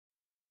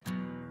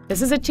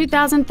This is a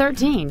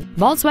 2013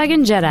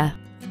 Volkswagen Jetta.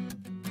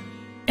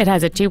 It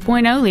has a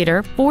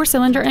 2.0-liter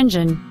four-cylinder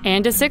engine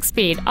and a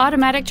 6-speed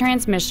automatic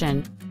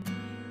transmission.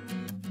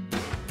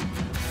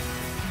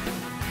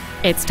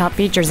 Its top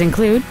features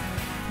include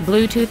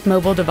Bluetooth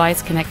mobile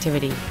device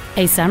connectivity,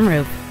 a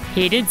sunroof,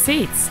 heated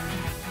seats,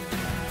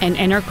 an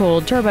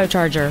intercooled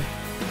turbocharger,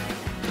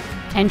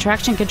 and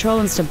traction control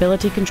and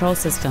stability control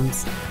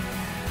systems.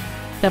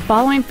 The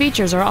following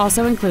features are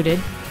also included: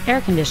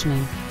 air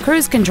conditioning,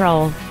 cruise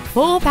control,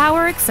 full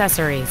power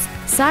accessories,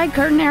 side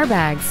curtain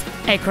airbags,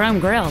 a chrome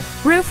grille,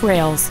 roof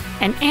rails,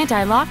 an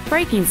anti-lock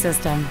braking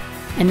system,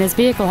 and this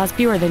vehicle has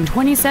fewer than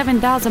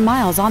 27,000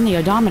 miles on the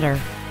odometer.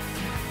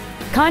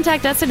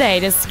 Contact us today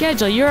to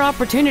schedule your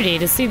opportunity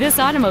to see this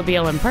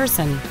automobile in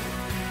person.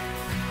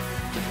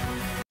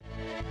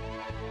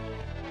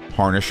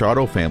 Harnish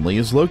Auto Family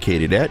is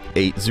located at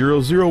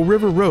 800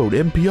 River Road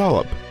in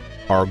Puyallup.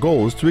 Our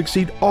goal is to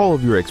exceed all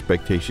of your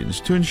expectations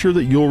to ensure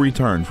that you'll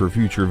return for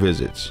future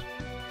visits.